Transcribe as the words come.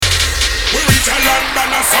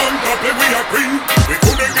than a sound double we agree. We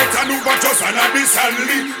couldn't get a new but just an abyss and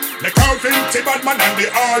lead. The Calvin, T-Badman and the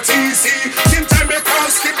RTC. Same time they call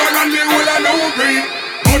skipper and the whole of no green.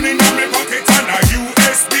 Money in my pocket and a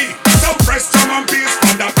USB. Some fresh drum and bass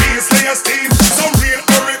from the bass layer steam. Some real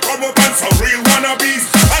hurry come up and some real wannabes.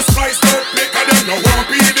 A spice don't make a them no won't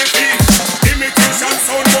be the fee. Imitation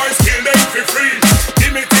sound boys kill them for free.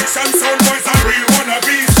 Imitation sound boys are real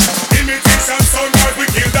wannabes. Imitation sound boys we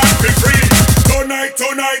kill them for free.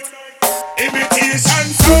 Tonight, imitation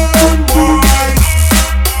sound boys.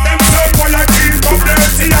 Them sound boys are clean up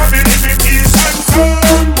dirty and in imitation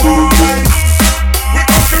sound boys. We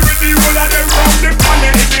come to rid the whole of them from the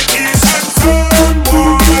planet. Imitation sound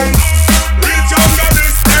boys. Real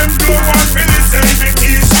jungleists them don't want to listen.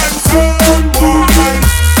 Imitation sound boys.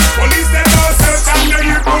 Police them don't search and they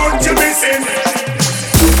report you missing.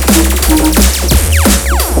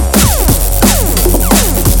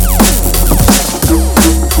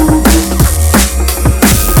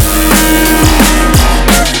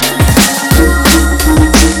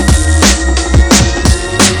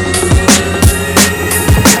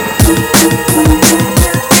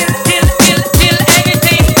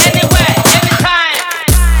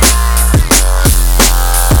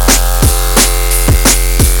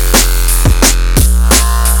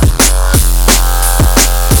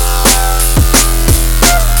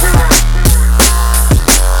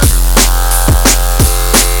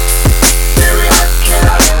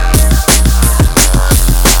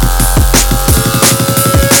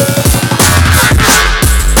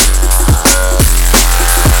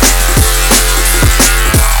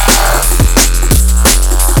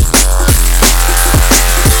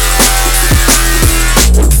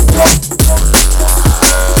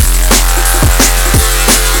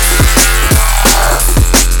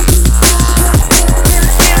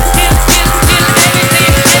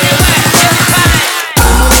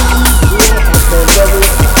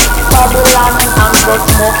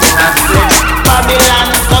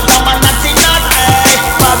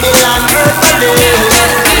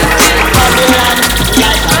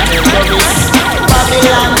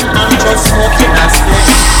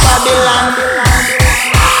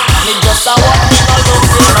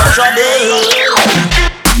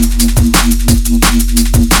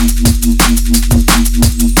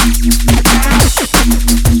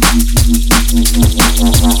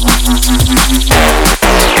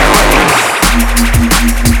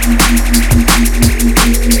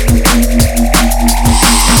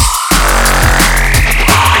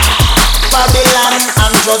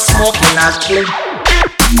 Smoking as clean.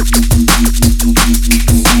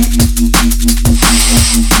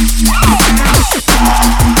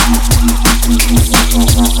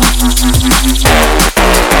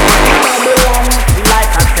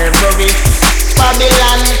 Like a terrorist.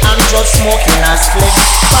 Babylon, I'm just smoking as clean.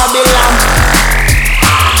 Babylon,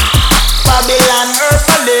 Babylon,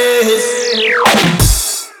 Herbalist.